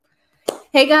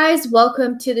Hey guys,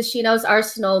 welcome to the She Knows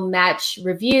Arsenal match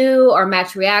review or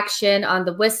match reaction on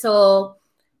the whistle.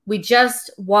 We just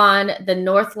won the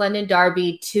North London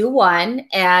Derby 2-1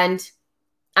 and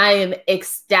I am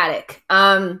ecstatic.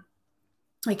 I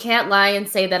can't lie and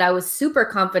say that I was super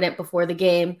confident before the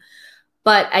game,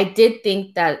 but I did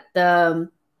think that the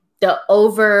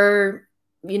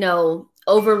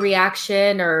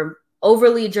overreaction or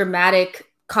overly dramatic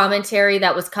commentary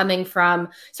that was coming from,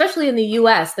 especially in the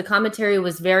US, the commentary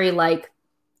was very like,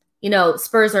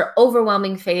 Spurs are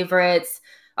overwhelming favorites.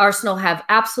 Arsenal have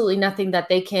absolutely nothing that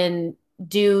they can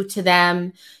do to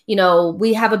them.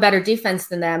 We have a better defense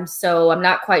than them. So I'm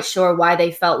not quite sure why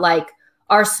they felt like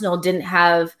Arsenal didn't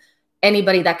have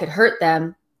anybody that could hurt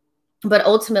them. But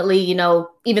ultimately,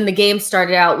 even the game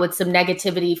started out with some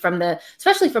negativity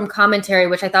especially from commentary,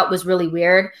 which I thought was really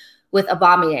weird with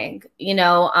Aubameyang.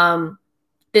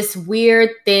 This weird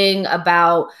thing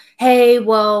about, hey,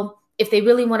 well, if they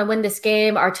really want to win this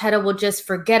game, Arteta will just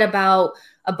forget about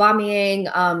Aubameyang,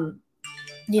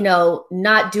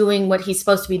 not doing what he's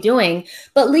supposed to be doing.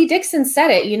 But Lee Dixon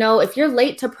said it, if you're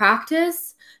late to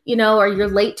practice, or you're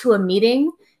late to a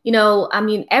meeting,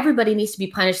 everybody needs to be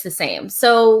punished the same.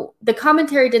 So the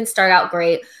commentary didn't start out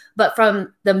great, but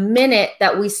from the minute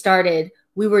that we started,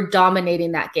 we were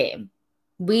dominating that game.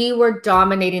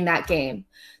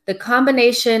 The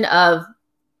combination of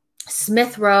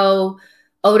Smith Rowe,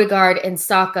 Odegaard, and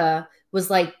Saka was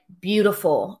like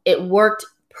beautiful. It worked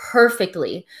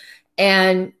perfectly.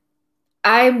 And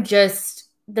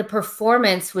the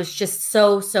performance was just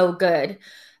so good.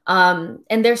 And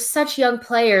they're such young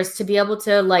players to be able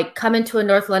to like come into a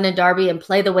North London derby and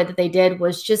play the way that they did it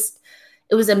was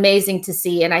amazing to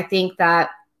see. And I think that,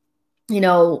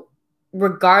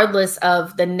 regardless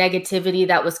of the negativity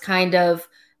that was kind of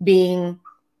being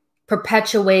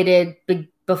perpetuated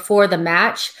before the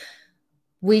match,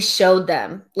 we showed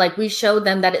them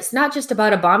that it's not just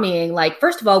about Aubameyang. Like,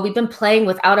 first of all, we've been playing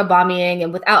without Aubameyang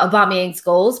and without Aubameyang's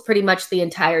goals pretty much the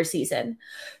entire season.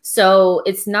 So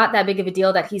it's not that big of a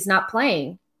deal that he's not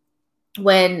playing.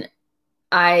 When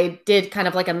I did kind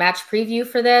of like a match preview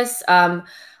for this,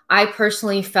 I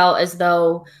personally felt as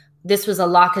though this was a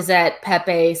Lacazette,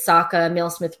 Pepe, Saka, Emile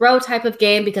Smith-Rowe type of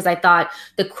game because I thought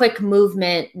the quick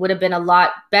movement would have been a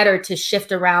lot better to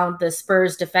shift around the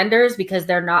Spurs defenders because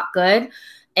they're not good.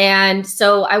 And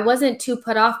so I wasn't too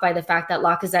put off by the fact that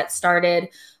Lacazette started.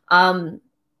 And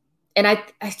I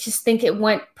just think it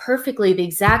went perfectly the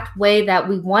exact way that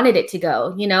we wanted it to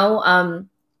go,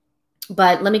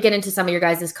 But let me get into some of your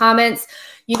guys' comments.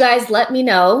 You guys let me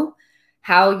know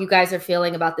how you guys are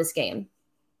feeling about this game.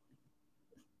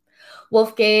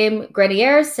 Wolfgame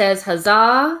Grenier says,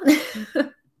 huzzah.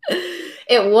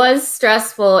 It was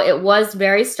stressful. It was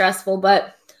very stressful.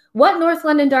 But what North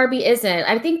London derby isn't?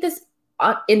 I think this,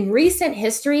 in recent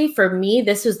history, for me,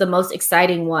 this was the most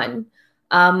exciting one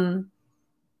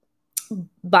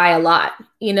by a lot.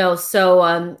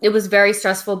 So it was very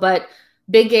stressful, but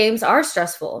big games are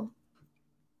stressful.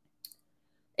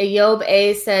 Ayob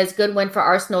A says, good win for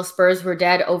Arsenal. Spurs were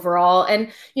dead overall.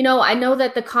 And, I know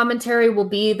that the commentary will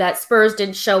be that Spurs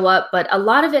didn't show up, but a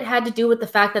lot of it had to do with the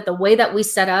fact that the way that we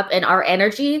set up and our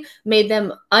energy made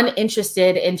them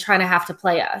uninterested in trying to have to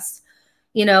play us.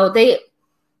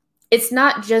 It's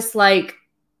not just like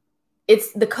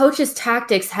the coach's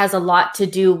tactics has a lot to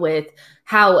do with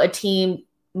how a team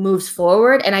moves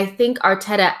forward. And I think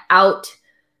Arteta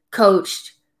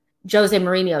out-coached Jose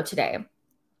Mourinho today.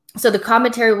 So the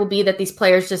commentary will be that these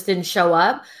players just didn't show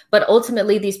up, but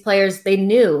ultimately these players, they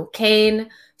knew. Kane,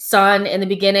 Son in the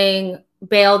beginning,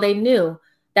 Bale, they knew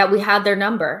that we had their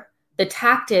number. The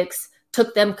tactics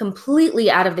took them completely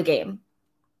out of the game.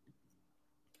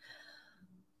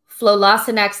 Flo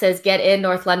Lasenak says, get in,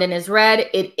 North London is red.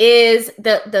 It is.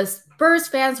 The Spurs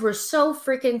fans were so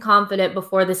freaking confident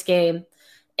before this game.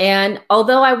 And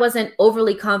although I wasn't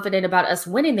overly confident about us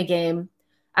winning the game,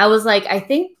 I was like, I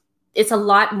think it's a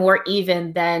lot more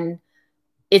even than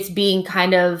it's being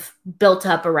kind of built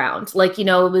up around. Like, it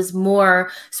was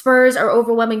more Spurs are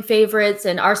overwhelming favorites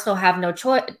and Arsenal have no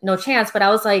chance. But I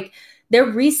was like, their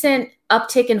recent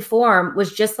uptick in form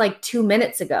was just like 2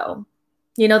 minutes ago.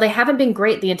 They haven't been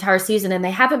great the entire season and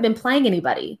they haven't been playing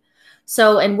anybody.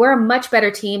 So, and we're a much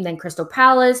better team than Crystal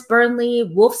Palace,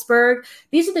 Burnley, Wolfsburg.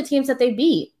 These are the teams that they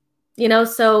beat,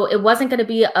 so it wasn't going to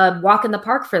be a walk in the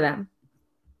park for them.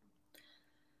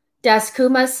 Das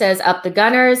Kuma says, up the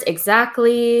Gunners.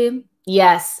 Exactly.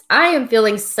 Yes, I am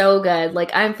feeling so good.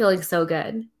 Like, I'm feeling so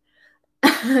good.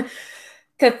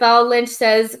 Cathal Lynch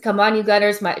says, come on, you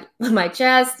Gunners, my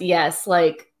chest. Yes,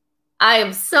 like, I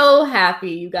am so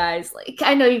happy, you guys. Like,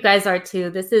 I know you guys are too.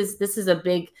 This is a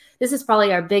big This is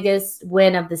probably our biggest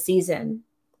win of the season.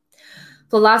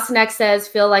 Velocinex says,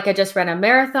 feel like I just ran a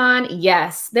marathon.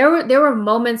 Yes, there were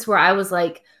moments where I was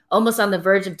like almost on the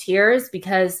verge of tears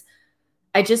because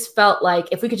I just felt like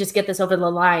if we could just get this over the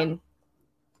line,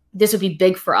 this would be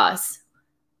big for us.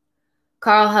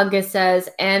 Carl Hungus says,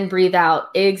 and breathe out.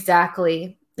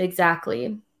 Exactly.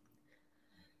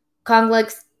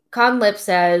 Conlip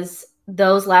says,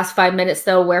 those last 5 minutes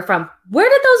though, where from? Where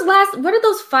did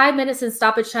those 5 minutes in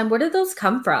stoppage time, where did those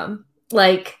come from?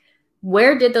 Like,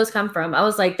 where did those come from? I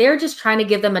was like, they're just trying to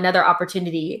give them another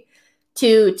opportunity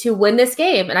to win this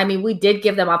game. And I mean, we did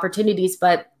give them opportunities,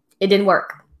 but it didn't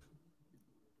work.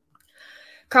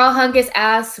 Carl Hungus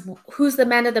asks, who's the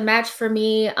man of the match for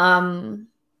me?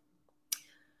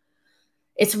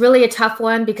 It's really a tough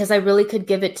one because I really could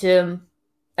give it to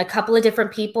a couple of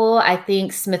different people. I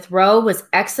think Smith Rowe was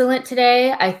excellent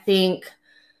today. I think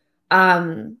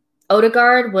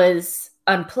Odegaard was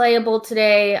unplayable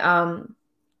today.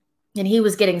 And he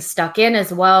was getting stuck in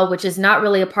as well, which is not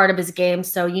really a part of his game.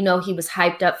 So, he was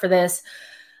hyped up for this.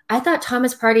 I thought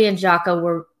Thomas Partey and Xhaka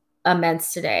were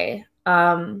immense today.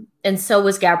 And so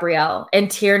was Gabrielle and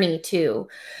Tierney too.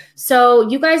 So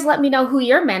you guys let me know who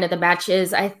your man of the match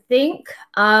is. I think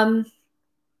I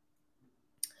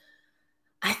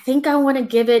want to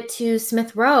give it to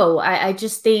Smith Rowe. I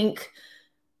just think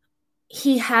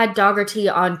he had Dougherty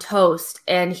on toast,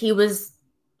 and he was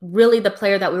really the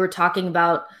player that we were talking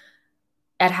about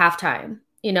at halftime,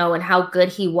 and how good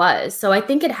he was. So I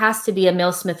think it has to be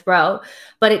Emile Smith Rowe,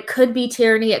 but it could be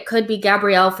Tierney. It could be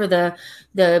Gabrielle for the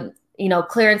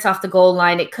clearance off the goal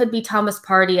line. It could be Thomas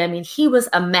Partey. I mean, he was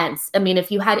immense. I mean, if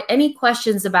you had any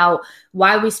questions about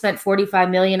why we spent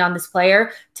 $45 million on this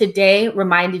player, today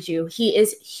reminded you he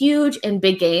is huge in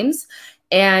big games.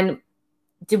 And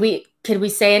could we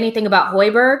say anything about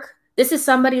Højbjerg? This is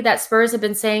somebody that Spurs have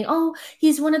been saying, oh,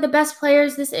 he's one of the best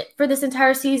players for this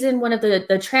entire season, one of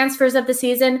the transfers of the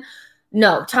season.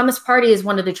 No, Thomas Partey is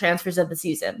one of the transfers of the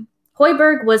season.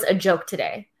 Højbjerg was a joke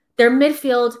today. Their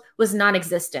midfield was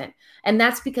non-existent. And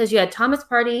that's because you had Thomas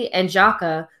Partey and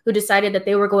Xhaka, who decided that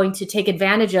they were going to take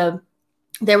advantage of,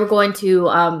 they were going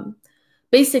to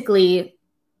basically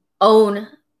own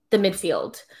the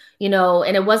midfield,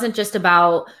 and it wasn't just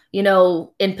about,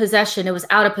 in possession, it was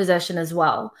out of possession as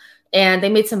well. And they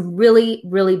made some really,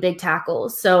 really big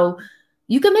tackles. So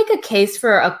you can make a case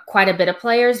for quite a bit of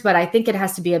players, but I think it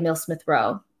has to be Emile Smith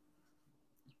Rowe.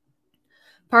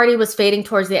 Partey was fading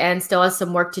towards the end, still has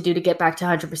some work to do to get back to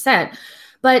 100%.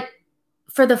 But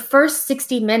for the first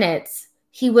 60 minutes,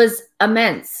 he was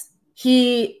immense.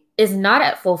 He is not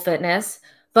at full fitness,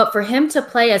 but for him to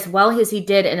play as well as he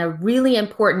did in a really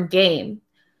important game,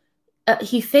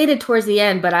 he faded towards the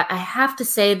end, but I have to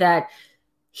say that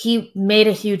he made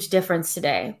a huge difference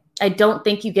today. I don't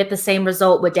think you get the same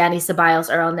result with Danny Ceballos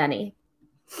or El Neni.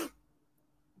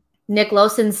 Nick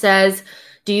Lawson says,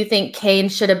 do you think Kane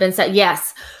should have been set?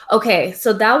 Yes. Okay,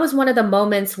 so that was one of the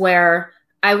moments where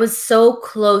I was so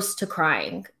close to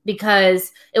crying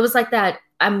because it was like that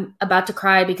I'm about to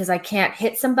cry because I can't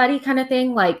hit somebody kind of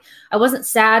thing. Like, I wasn't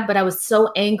sad, but I was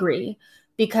so angry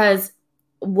because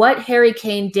what Harry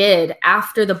Kane did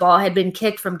after the ball had been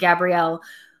kicked from Gabrielle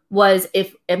was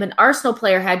if an Arsenal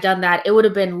player had done that, it would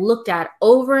have been looked at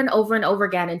over and over and over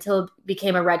again until it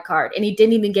became a red card. And he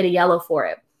didn't even get a yellow for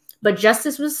it. But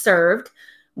justice was served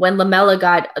when Lamela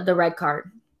got the red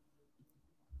card.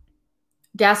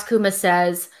 Das Kuma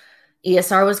says,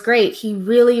 ESR was great. He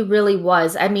really, really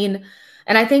was. I mean,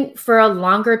 and I think for a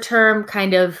longer term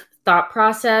kind of thought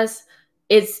process,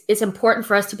 it's important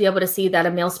for us to be able to see that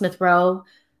Emile Smith Rowe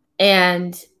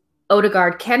and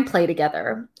Odegaard can play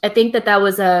together. I think that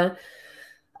was a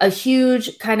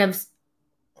huge kind of,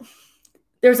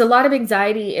 there's a lot of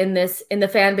anxiety in the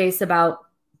fan base about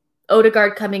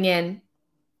Odegaard coming in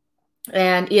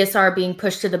and ESR being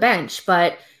pushed to the bench.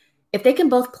 But if they can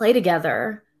both play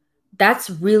together, that's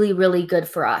really, really good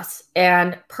for us.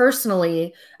 And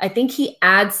personally, I think he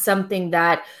adds something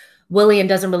that Willian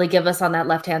doesn't really give us on that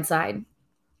left-hand side.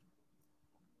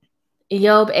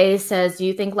 Job A says, do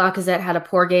you think Lacazette had a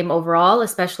poor game overall,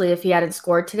 especially if he hadn't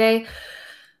scored today?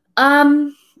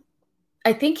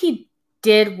 I think he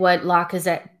did what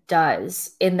Lacazette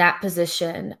does in that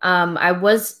position. I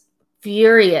was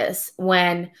furious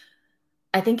when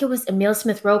I think it was Emile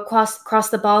Smith Rowe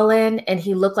crossed the ball in and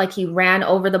he looked like he ran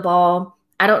over the ball.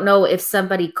 I don't know if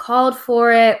somebody called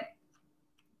for it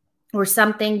or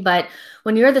something, but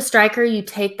when you're the striker, you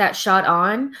take that shot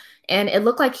on, and it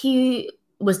looked like he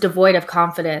was devoid of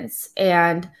confidence.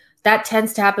 And that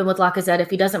tends to happen with Lacazette. If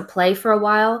he doesn't play for a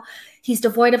while, he's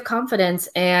devoid of confidence.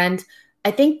 And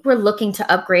I think we're looking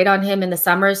to upgrade on him in the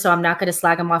summer, so I'm not going to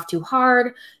slag him off too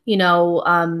hard.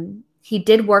 He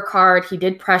did work hard. He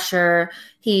did pressure.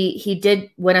 He did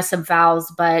win us some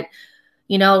fouls, but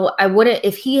I wouldn't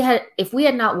if we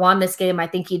had not won this game, I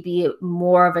think he'd be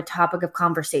more of a topic of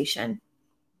conversation.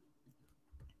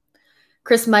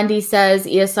 Chris Mundy says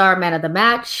ESR man of the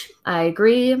match. I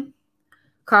agree.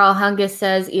 Carl Hungus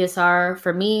says ESR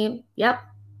for me. Yep,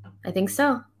 I think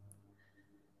so.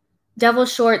 Devil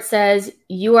Short says,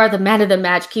 you are the man of the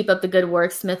match. Keep up the good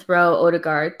work, Smith Rowe,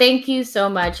 Odegaard. Thank you so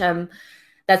much.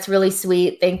 That's really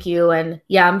sweet. Thank you. And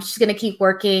yeah, I'm just going to keep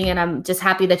working, and I'm just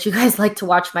happy that you guys like to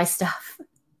watch my stuff.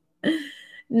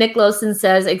 Nick Lawson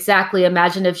says, exactly.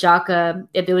 Imagine if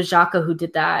it was Xhaka who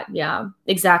did that. Yeah,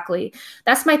 exactly.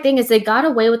 That's my thing, is they got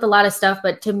away with a lot of stuff,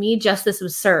 but to me, justice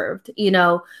was served,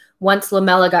 once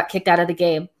Lamela got kicked out of the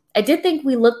game. I did think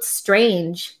we looked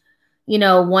strange,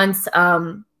 once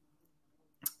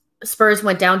Spurs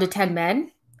went down to 10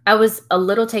 men. I was a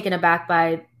little taken aback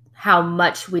by how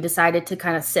much we decided to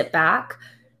kind of sit back.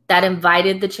 That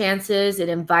invited the chances. It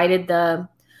invited those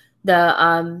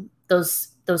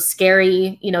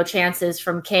scary, chances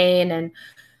from Kane.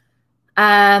 And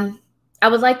I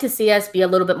would like to see us be a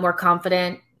little bit more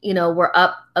confident. We're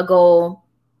up a goal.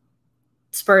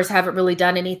 Spurs haven't really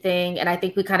done anything. And I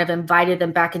think we kind of invited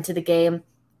them back into the game.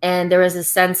 And there was a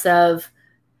sense of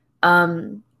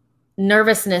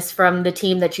nervousness from the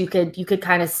team that you could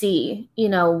kind of see,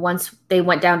 once they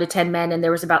went down to 10 men and there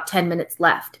was about 10 minutes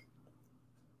left.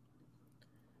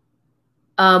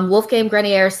 Wolfgang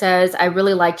Grenier says, I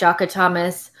really like Xhaka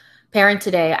Thomas pairing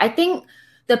today. I think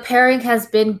the pairing has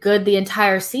been good the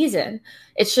entire season.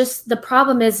 It's just the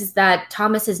problem is that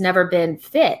Thomas has never been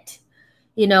fit,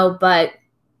 but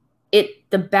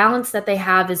the balance that they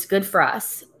have is good for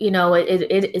us.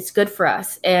 It's good for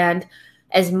us. And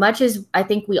as much as I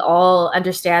think we all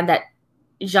understand that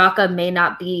Xhaka may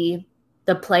not be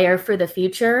the player for the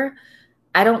future,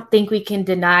 I don't think we can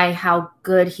deny how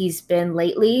good he's been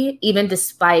lately, even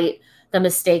despite the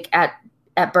mistake at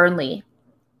Burnley.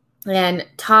 And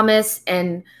Thomas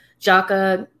and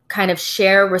Xhaka kind of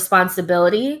share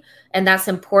responsibility, and that's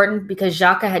important because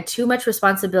Xhaka had too much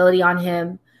responsibility on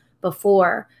him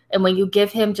before. And when you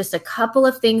give him just a couple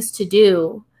of things to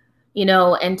do,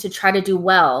 and to try to do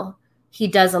well, he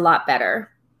does a lot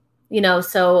better.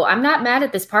 So I'm not mad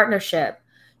at this partnership.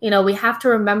 We have to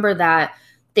remember that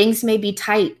things may be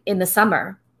tight in the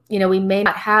summer. We may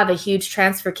not have a huge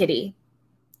transfer kitty,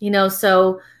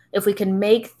 so if we can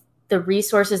make the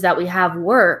resources that we have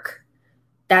work,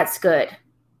 that's good.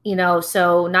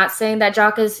 So not saying that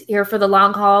Xhaka's here for the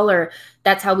long haul or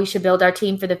that's how we should build our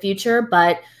team for the future,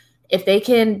 but if they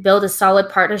can build a solid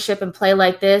partnership and play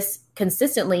like this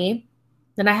consistently,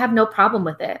 then I have no problem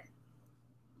with it.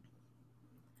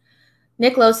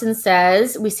 Nick Lawson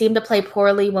says, we seem to play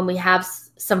poorly when we have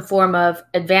some form of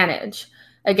advantage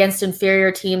against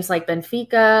inferior teams like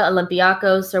Benfica,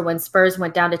 Olympiacos, or when Spurs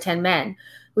went down to 10 men.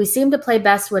 We seem to play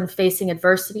best when facing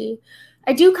adversity.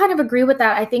 I do kind of agree with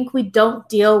that. I think we don't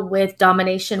deal with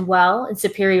domination well and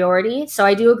superiority. So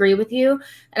I do agree with you.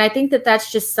 And I think that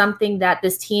that's just something that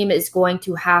this team is going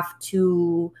to have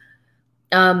to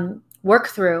work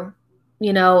through.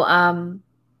 We're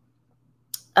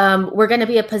going to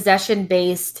be a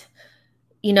possession-based,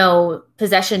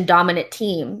 possession-dominant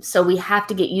team. So we have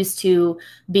to get used to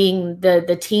being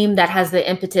the team that has the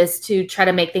impetus to try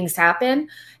to make things happen.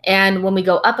 And when we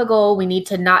go up a goal, we need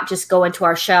to not just go into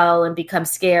our shell and become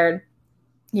scared,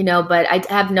 but I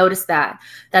have noticed that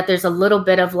there's a little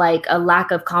bit of like a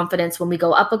lack of confidence when we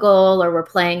go up a goal or we're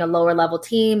playing a lower level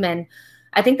team. And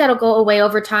I think that'll go away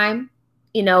over time,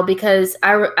 because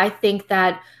I think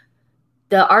that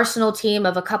the Arsenal team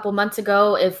of a couple months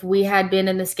ago, if we had been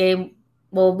in this game,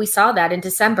 well, we saw that in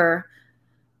December.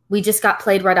 We just got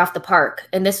played right off the park.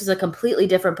 And this was a completely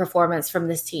different performance from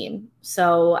this team.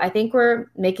 So I think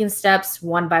we're making steps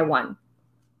one by one.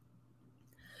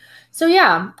 So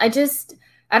yeah, I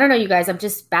don't know, you guys, I'm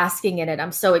just basking in it.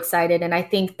 I'm so excited. And I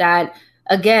think that,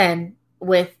 again,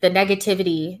 with the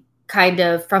negativity kind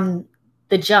of from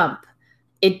the jump,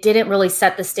 it didn't really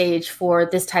set the stage for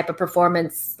this type of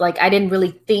performance. Like, I didn't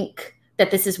really think that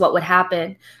this is what would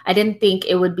happen. I didn't think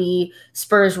it would be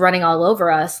Spurs running all over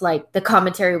us, like the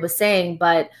commentary was saying,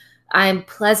 but I'm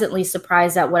pleasantly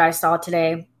surprised at what I saw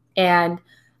today. And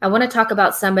I want to talk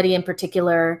about somebody in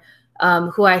particular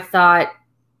who I thought,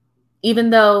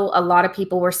 even though a lot of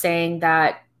people were saying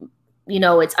that,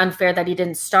 it's unfair that he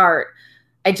didn't start,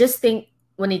 I just think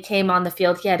when he came on the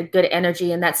field, he had a good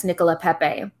energy, and that's Nicola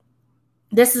Pepe.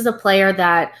 This is a player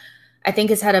that I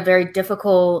think has had a very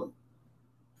difficult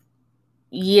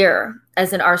year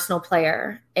as an Arsenal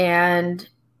player. And,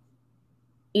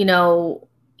 you know,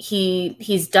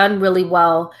 he's done really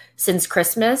well since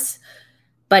Christmas,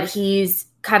 but he's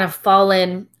kind of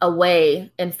fallen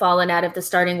away and fallen out of the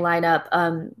starting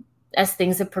lineup as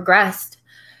things have progressed.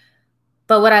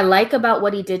 But what I like about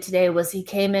what he did today was he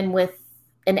came in with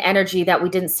an energy that we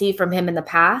didn't see from him in the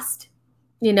past,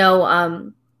 you know,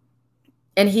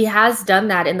 and he has done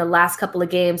that in the last couple of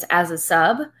games as a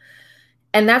sub.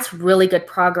 And that's really good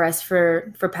progress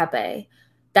for Pepe.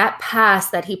 That pass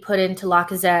that he put into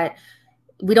Lacazette,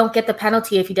 we don't get the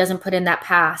penalty if he doesn't put in that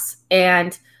pass.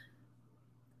 And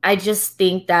I just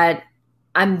think that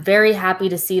I'm very happy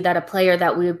to see that a player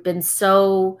that we've been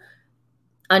so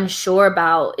unsure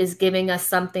about is giving us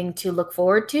something to look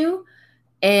forward to.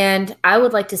 And I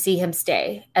would like to see him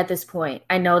stay at this point.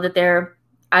 I know that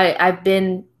I've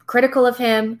been critical of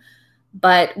him,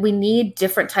 but we need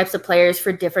different types of players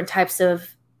for different types of,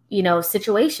 you know,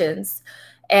 situations.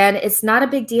 And it's not a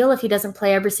big deal if he doesn't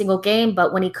play every single game,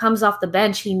 but when he comes off the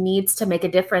bench, he needs to make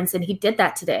a difference. And he did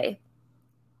that today.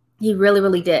 He really,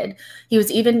 really did. He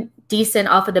was even decent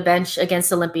off of the bench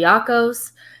against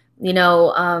Olympiacos. You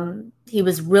know, he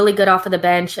was really good off of the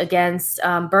bench against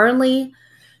Burnley.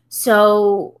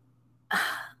 So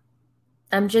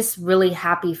I'm just really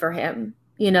happy for him,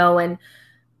 you know, and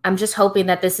I'm just hoping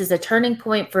that this is a turning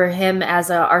point for him as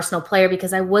an Arsenal player,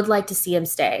 because I would like to see him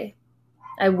stay.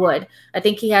 I would. I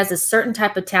think he has a certain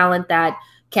type of talent that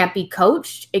can't be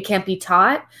coached. It can't be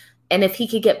taught. And if he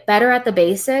could get better at the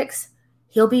basics,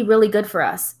 he'll be really good for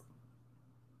us.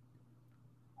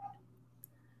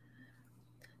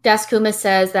 Daskuma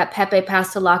says that Pepe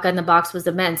pass to Laka in the box was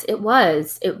immense. It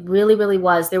was. It really, really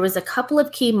was. There was a couple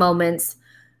of key moments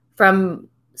from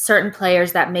certain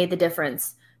players that made the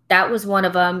difference. That was one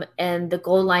of them, and the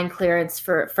goal line clearance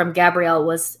from Gabriel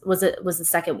was the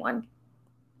second one.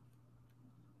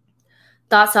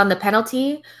 Thoughts on the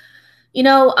penalty? You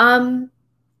know,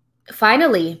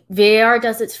 finally, VAR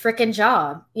does its freaking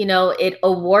job. You know, it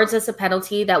awards us a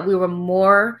penalty that we were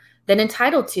more than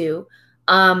entitled to.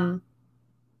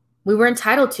 We were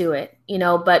entitled to it, you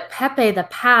know, but Pepe, the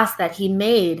pass that he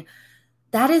made,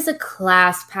 that is a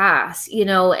class pass, you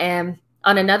know, and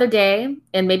on another day,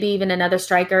 and maybe even another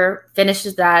striker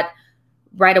finishes that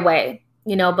right away,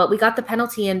 you know, but we got the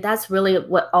penalty, and that's really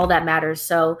what all that matters.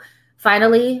 So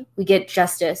finally, we get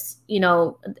justice, you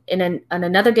know, on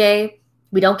another day,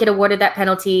 we don't get awarded that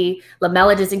penalty.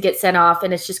 Lamela doesn't get sent off,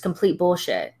 and it's just complete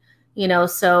bullshit, you know,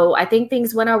 so I think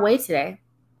things went our way today.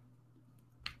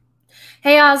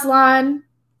 Hey, Aslan.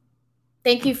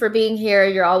 Thank you for being here.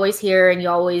 You're always here, and you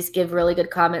always give really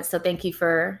good comments. So thank you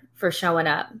for showing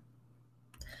up.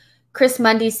 Chris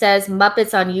Mundy says,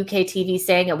 Muppets on UK TV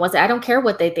saying it wasn't. I don't care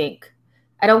what they think.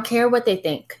 I don't care what they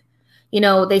think. You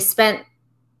know, they spent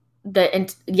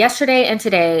yesterday and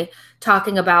today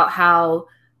talking about how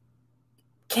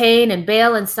Kane and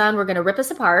Bale and Son were going to rip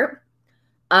us apart.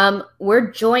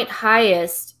 We're joint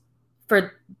highest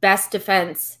for best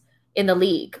defense in the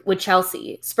league with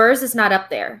Chelsea. Spurs is not up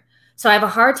there. So I have a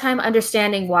hard time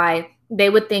understanding why they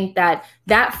would think that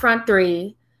that front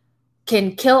three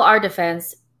can kill our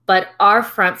defense, but our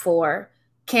front four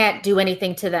can't do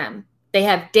anything to them. They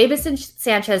have Davis and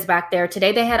Sanchez back there.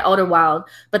 Today they had Alderweireld,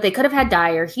 but they could have had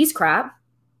Dyer. He's crap,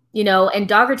 you know, and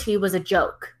Doherty was a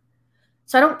joke.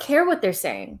 So I don't care what they're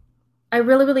saying. I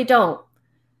really, really don't.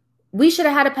 We should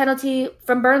have had a penalty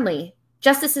from Burnley.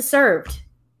 Justice is served.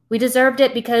 We deserved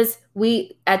it because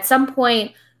at some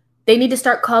point, they need to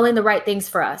start calling the right things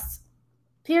for us.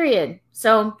 Period.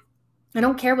 So I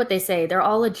don't care what they say. They're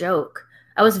all a joke.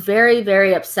 I was very,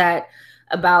 very upset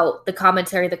about the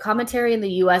commentary. The commentary in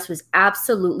the US was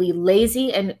absolutely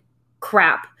lazy and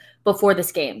crap before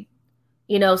this game.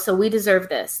 You know, so we deserve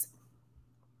this.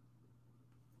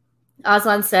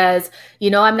 Aslan says, you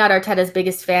know, I'm not Arteta's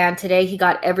biggest fan. Today, he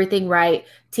got everything right.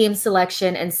 Team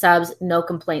selection and subs, no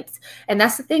complaints. And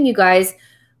that's the thing, you guys.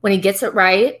 When he gets it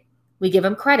right, we give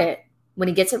him credit. When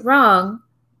he gets it wrong,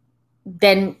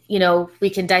 then, you know,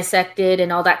 we can dissect it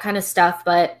and all that kind of stuff.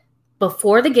 But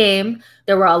before the game,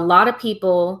 there were a lot of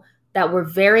people that were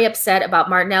very upset about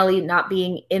Martinelli not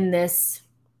being in this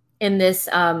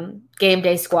game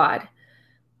day squad.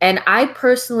 And I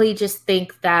personally just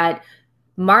think that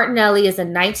Martinelli is a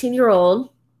 19-year-old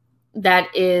that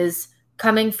is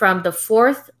coming from the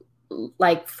fourth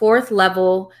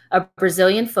level of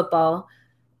Brazilian football.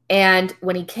 And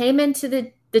when he came into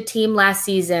the team last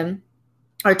season,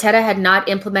 Arteta had not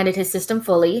implemented his system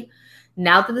fully.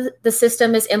 Now that the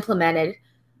system is implemented,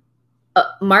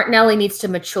 Martinelli needs to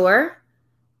mature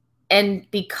and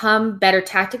become better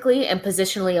tactically and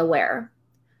positionally aware.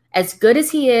 As good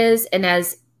as he is, and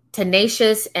as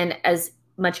tenacious and as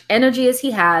much energy as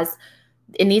he has,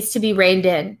 it needs to be reined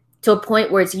in to a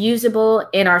point where it's usable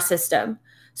in our system.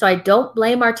 So I don't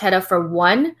blame Arteta for,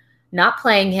 one, not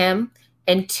playing him,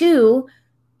 and two,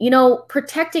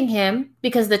 protecting him,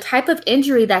 because the type of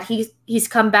injury that he's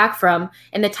come back from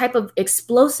and the type of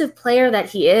explosive player that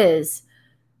he is,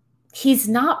 he's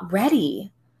not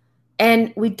ready.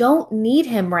 And we don't need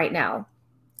him right now.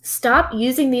 Stop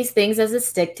using these things as a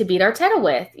stick to beat Arteta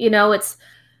with.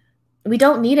 We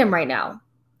don't need him right now.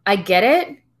 I get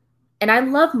it. And I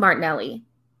love Martinelli.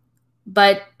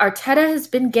 But Arteta has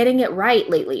been getting it right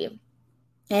lately.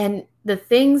 And the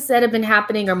things that have been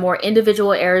happening are more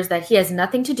individual errors that he has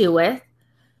nothing to do with.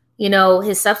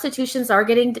 His substitutions are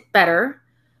getting better.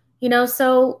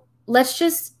 So let's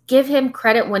just give him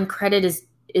credit when credit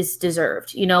is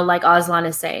deserved, like Aslan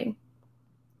is saying.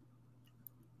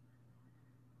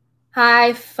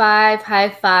 High five,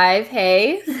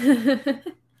 hey.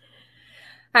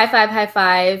 High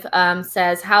five,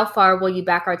 says, how far will you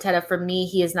back Arteta? For me,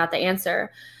 he is not the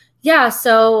answer. Yeah,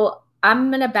 so I'm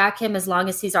going to back him as long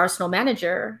as he's Arsenal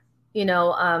manager.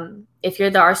 If you're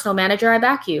the Arsenal manager, I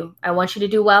back you. I want you to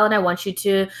do well, and I want you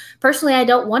to, personally, I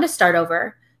don't want to start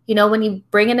over. When you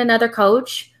bring in another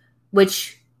coach,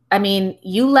 which,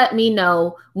 you let me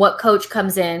know what coach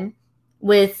comes in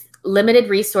with limited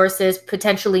resources,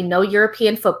 potentially no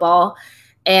European football,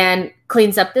 and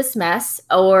cleans up this mess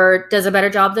or does a better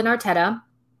job than Arteta.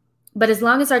 But as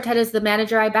long as Arteta is the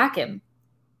manager, I back him.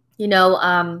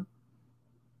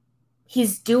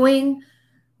 He's doing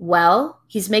well.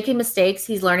 He's making mistakes.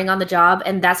 He's learning on the job.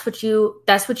 And that's what you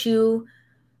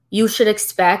should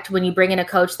expect when you bring in a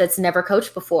coach that's never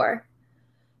coached before.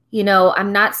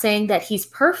 I'm not saying that he's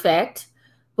perfect,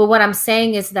 but what I'm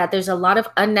saying is that there's a lot of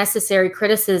unnecessary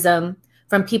criticism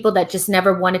from people that just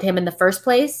never wanted him in the first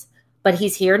place. But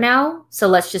he's here now, so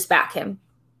let's just back him.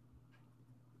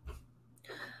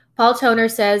 Paul Toner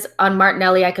says, on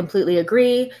Martinelli, I completely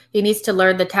agree. He needs to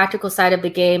learn the tactical side of the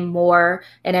game more.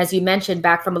 And as you mentioned,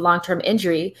 back from a long-term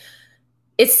injury.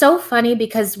 It's so funny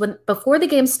because before the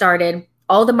game started,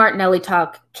 all the Martinelli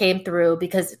talk came through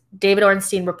because David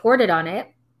Ornstein reported on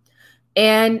it.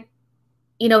 And,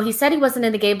 he said he wasn't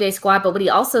in the game day squad, but what he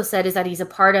also said is that he's a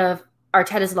part of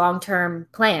Arteta's long-term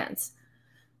plans.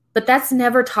 But that's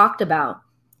never talked about.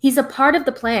 He's a part of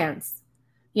the plans.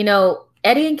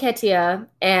 Eddie Nketiah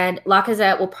and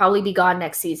Lacazette will probably be gone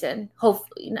next season.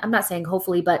 Hopefully, I'm not saying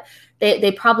hopefully, but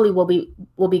they probably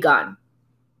will be gone.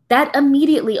 That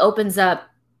immediately opens up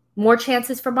more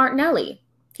chances for Martinelli.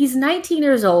 He's 19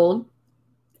 years old,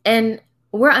 and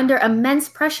we're under immense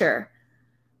pressure.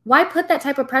 Why put that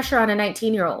type of pressure on a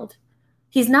 19-year-old?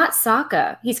 He's not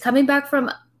Saka. He's coming back from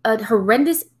a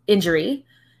horrendous injury.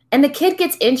 And the kid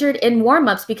gets injured in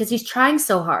warm-ups because he's trying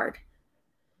so hard.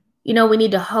 We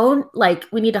need to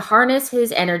harness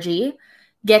his energy,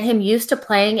 get him used to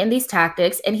playing in these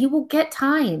tactics, and he will get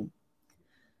time.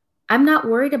 I'm not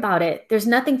worried about it. There's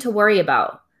nothing to worry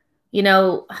about.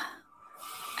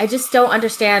 I just don't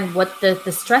understand what the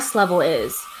stress level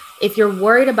is. If you're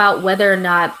worried about whether or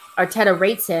not Arteta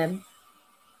rates him,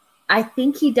 I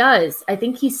think he does. I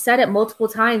think he's said it multiple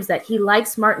times that he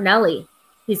likes Martinelli.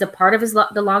 He's a part of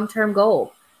the long-term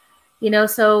goal,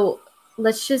 so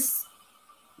let's just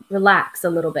relax a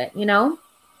little bit,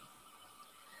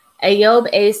 Ayob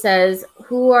A says,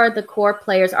 who are the core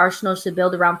players Arsenal should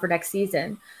build around for next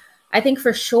season? I think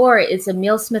for sure it's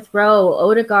Emile Smith-Rowe,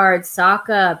 Odegaard,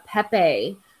 Saka,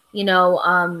 Pepe,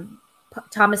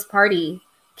 Thomas Partey,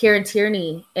 Kieran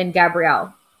Tierney, and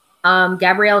Gabriel.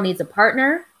 Gabriel needs a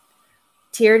partner.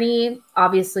 Tierney,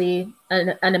 obviously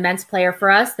an immense player for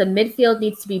us. The midfield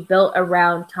needs to be built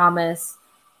around Thomas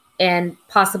and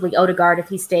possibly Odegaard if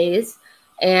he stays.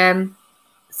 And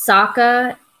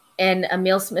Saka and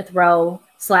Emile Smith-Rowe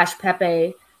 /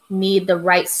 Pepe need the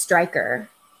right striker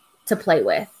to play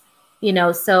with.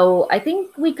 So I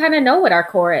think we kind of know what our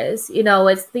core is.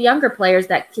 It's the younger players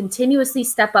that continuously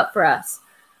step up for us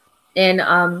in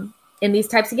these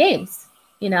types of games,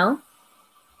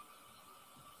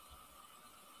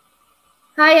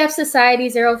 Hi, F Society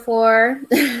 04.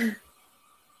 Hey.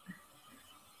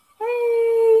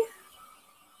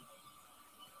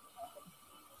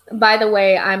 By the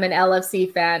way, I'm an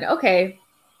LFC fan. Okay.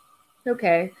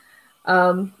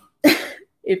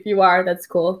 If you are, that's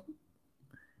cool.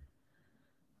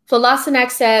 So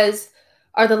Lasanek says,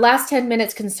 are the last 10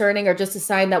 minutes concerning or just a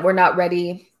sign that we're not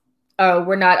ready?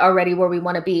 We're not already where we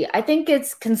want to be? I think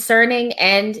it's concerning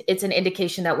and it's an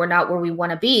indication that we're not where we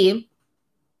want to be.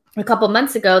 A couple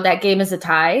months ago, that game is a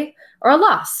tie or a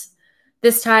loss.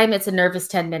 This time it's a nervous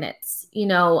 10 minutes.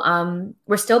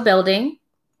 We're still building.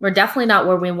 We're definitely not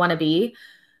where we want to be.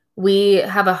 We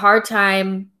have a hard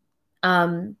time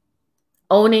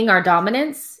owning our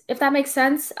dominance, if that makes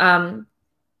sense. And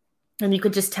you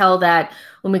could just tell that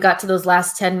when we got to those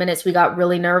last 10 minutes, we got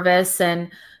really nervous.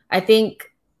 And I think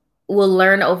we'll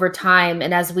learn over time.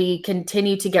 And as we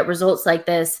continue to get results like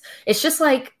this, it's just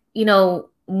like,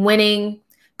 winning,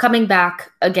 coming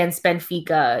back against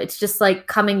Benfica. It's just like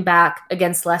coming back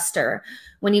against Leicester.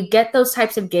 When you get those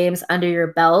types of games under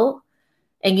your belt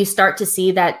and you start to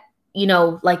see that,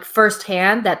 like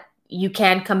firsthand that you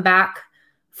can come back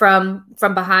from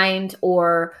behind,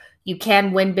 or you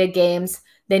can win big games,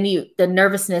 then the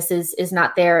nervousness is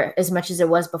not there as much as it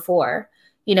was before.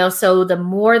 So the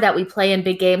more that we play in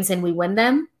big games and we win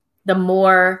them, the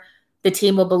more the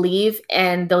team will believe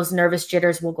and those nervous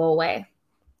jitters will go away.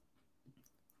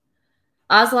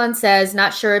 Aslan says,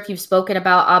 not sure if you've spoken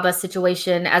about Abba's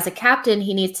situation. As a captain,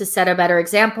 he needs to set a better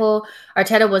example.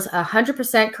 Arteta was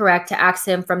 100% correct to ask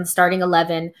him from the starting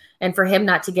 11 and for him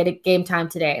not to get a game time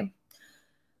today.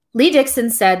 Lee Dixon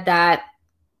said that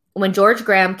when George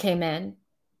Graham came in,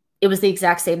 it was the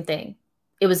exact same thing.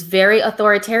 It was very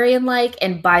authoritarian-like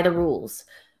and by the rules.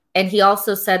 And he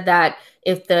also said that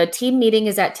if the team meeting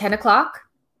is at 10 o'clock,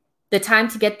 the time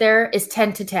to get there is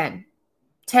 10 to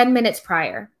 10 minutes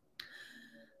prior.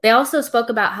 They also spoke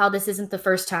about how this isn't the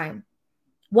first time.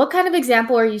 What kind of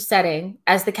example are you setting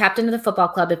as the captain of the football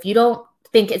club if you don't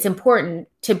think it's important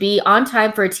to be on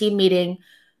time for a team meeting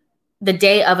the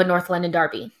day of a North London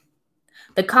derby?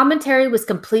 The commentary was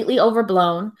completely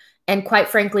overblown and quite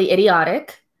frankly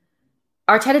idiotic.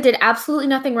 Arteta did absolutely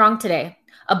nothing wrong today.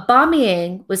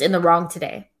 Aubameyang was in the wrong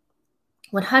today.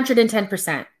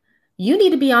 110%. You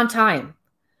need to be on time.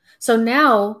 So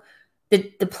now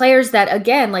the players that,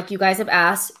 again, like you guys have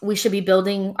asked, we should be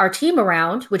building our team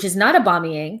around, which is not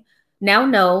Aubameyang, now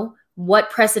know what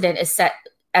precedent is set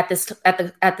at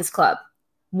this club.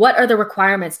 What are the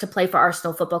requirements to play for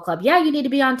Arsenal Football Club? Yeah, you need to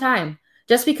be on time.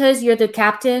 Just because you're the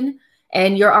captain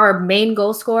and you're our main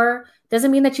goal scorer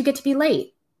doesn't mean that you get to be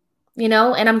late. And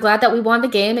I'm glad that we won the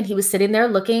game and he was sitting there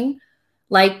looking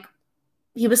like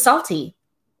he was salty.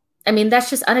 I mean, that's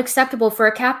just unacceptable for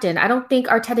a captain. I don't think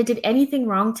Arteta did anything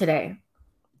wrong today.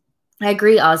 I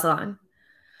agree, Aslan.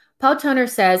 Paul Toner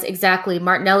says, exactly,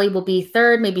 Martinelli will be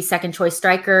third, maybe second choice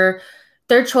striker,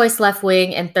 third choice left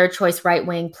wing, and third choice right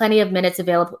wing. Plenty of minutes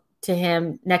available to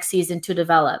him next season to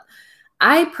develop.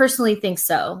 I personally think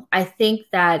so. I think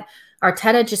that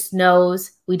Arteta just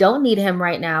knows we don't need him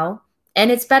right now,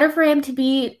 and it's better for him to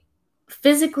be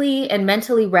physically and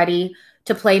mentally ready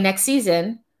to play next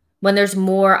season when there's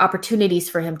more opportunities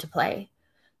for him to play.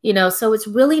 So it's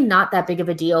really not that big of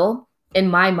a deal in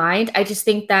my mind. I just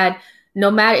think that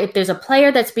no matter if there's a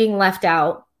player that's being left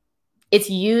out, it's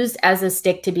used as a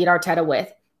stick to beat Arteta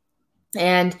with.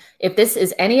 And if this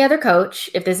is any other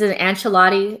coach, if this is an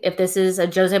Ancelotti, if this is a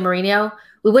Jose Mourinho,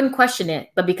 we wouldn't question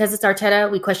it. But because it's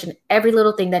Arteta, we question every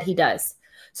little thing that he does.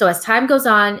 So as time goes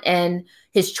on and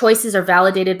his choices are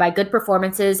validated by good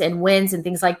performances and wins and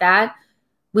things like that,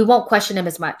 we won't question him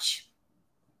as much.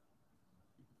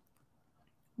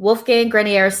 Wolfgang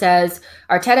Grenier says,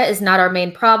 Arteta is not our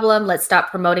main problem. Let's stop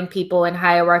promoting people in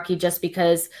hierarchy just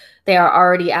because they are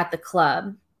already at the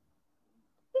club.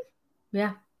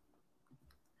 Yeah.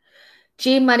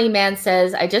 G Money Man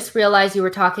says, I just realized you were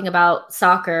talking about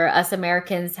soccer. Us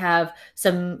Americans have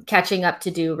some catching up to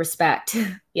do. Respect.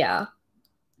 Yeah.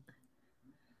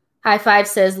 High Five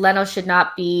says, Leno should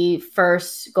not be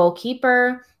first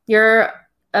goalkeeper. You're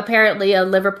apparently a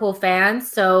Liverpool fan,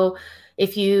 so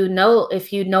if you know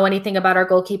anything about our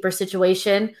goalkeeper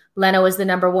situation, Leno is the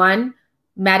number 1,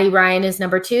 Matty Ryan is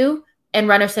number 2, and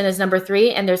Runnerson is number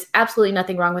 3, and there's absolutely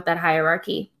nothing wrong with that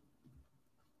hierarchy.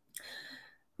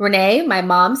 Renee, my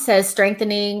mom, says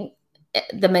strengthening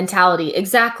the mentality.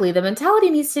 Exactly. The mentality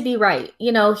needs to be right.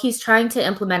 He's trying to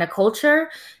implement a culture,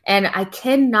 and I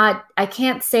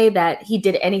can't say that he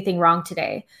did anything wrong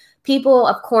today. People,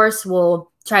 of course,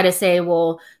 will try to say,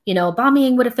 well,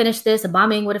 Aubameyang would have finished this,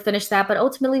 Aubameyang would have finished that, but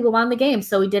ultimately we won the game,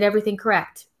 so we did everything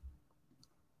correct.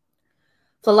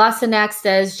 Flosinac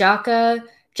says, Xhaka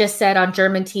just said on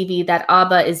German TV that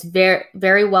Abba is very,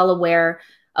 very well aware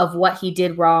of what he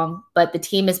did wrong, but the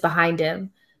team is behind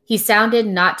him. He sounded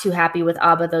not too happy with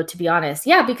Abba, though, to be honest.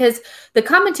 Yeah, because the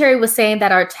commentary was saying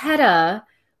that Arteta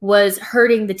was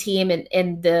hurting the team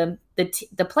and the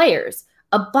players.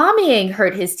 Aubameyang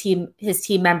hurt his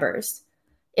team members.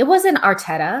 It wasn't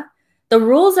Arteta. The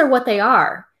rules are what they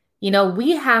are.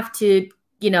 We have to,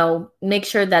 make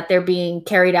sure that they're being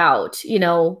carried out,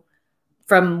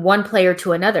 from one player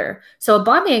to another. So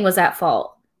Aubameyang was at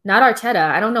fault, not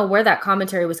Arteta. I don't know where that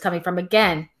commentary was coming from.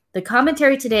 Again, the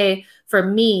commentary today, for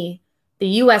me, the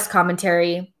U.S.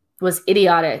 commentary was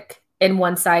idiotic and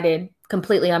one-sided,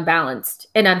 completely unbalanced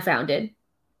and unfounded.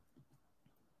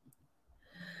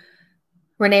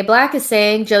 Renee Black is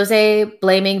saying Jose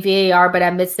blaming VAR, but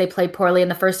admits they played poorly in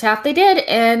the first half. They did,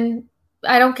 and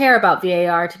I don't care about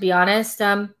VAR, to be honest.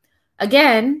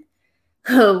 Again,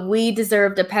 we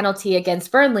deserved a penalty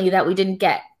against Burnley that we didn't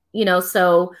get,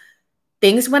 so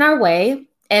things went our way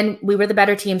and we were the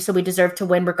better team. So we deserved to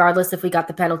win regardless if we got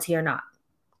the penalty or not,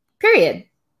 period.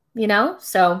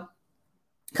 So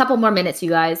a couple more minutes, you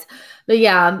guys. But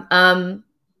yeah,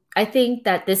 I think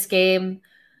that this game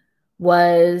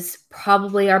was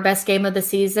probably our best game of the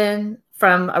season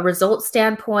from a result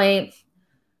standpoint,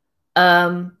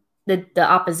 the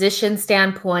opposition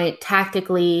standpoint,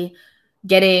 tactically,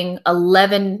 getting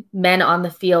 11 men on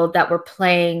the field that were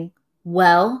playing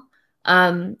well.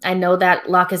 I know that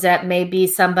Lacazette may be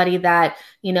somebody that,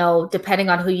 depending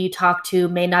on who you talk to,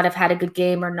 may not have had a good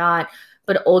game or not.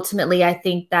 But ultimately, I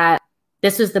think that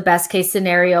this was the best case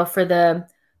scenario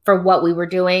for what we were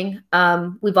doing.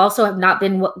 We've also have not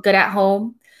been good at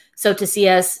home. So to see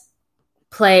us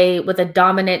play with a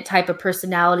dominant type of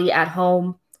personality at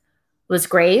home was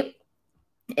great.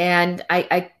 And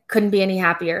I couldn't be any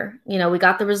happier. We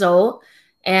got the result,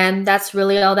 and that's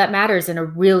really all that matters in a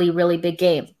really, really big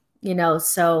game,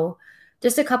 so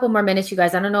just a couple more minutes, you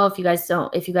guys. I don't know if you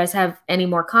guys have any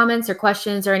more comments or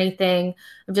questions or anything.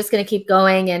 I'm just going to keep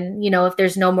going. And, if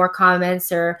there's no more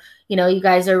comments or, you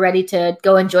guys are ready to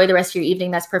go enjoy the rest of your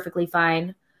evening, that's perfectly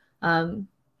fine.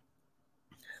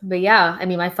 But yeah, I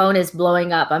mean, my phone is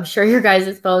blowing up. I'm sure your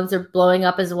guys' phones are blowing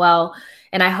up as well.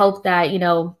 And I hope that,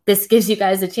 this gives you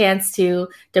guys a chance to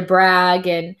brag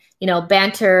and,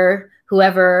 banter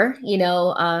whoever,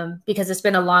 because it's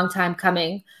been a long time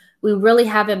coming. We really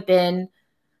haven't been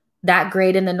that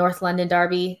great in the North London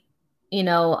derby,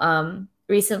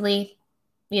 recently,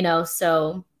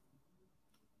 so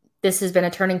this has been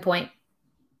a turning point.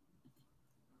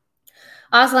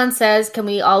 Aslan says, can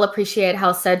we all appreciate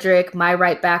how Cedric, my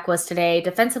right back, was today?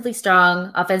 Defensively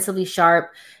strong, offensively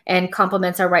sharp, and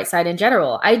complements our right side in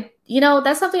general.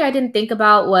 That's something I didn't think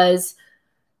about, was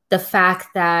the fact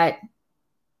that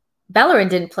Bellerin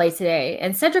didn't play today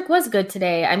and Cedric was good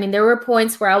today. I mean, there were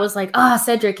points where I was like,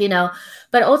 Cedric,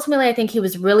 but ultimately I think he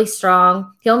was really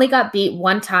strong. He only got beat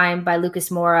one time by Lucas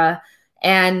Moura,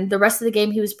 and the rest of the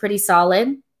game he was pretty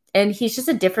solid. And he's just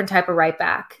a different type of right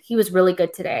back. He was really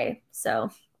good today.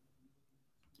 So,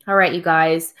 all right, you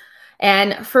guys.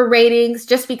 And for ratings,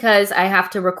 just because I have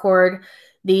to record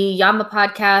the Yama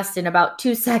podcast in about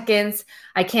 2 seconds,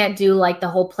 I can't do like the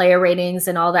whole player ratings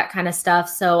and all that kind of stuff.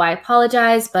 So I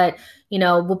apologize, but,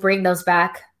 we'll bring those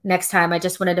back next time. I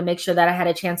just wanted to make sure that I had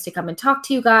a chance to come and talk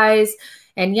to you guys.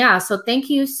 And yeah, so thank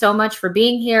you so much for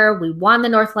being here. We won the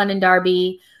North London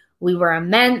Derby. We were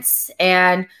immense.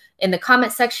 And in the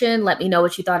comment section, let me know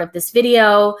what you thought of this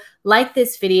video. Like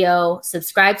this video,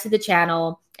 subscribe to the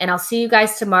channel, and I'll see you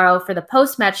guys tomorrow for the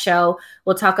post-match show.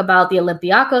 We'll talk about the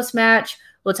Olympiacos match.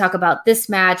 We'll talk about this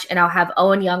match, and I'll have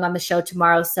Owen Young on the show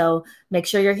tomorrow. So make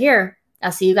sure you're here.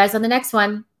 I'll see you guys on the next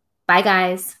one. Bye,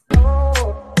 guys.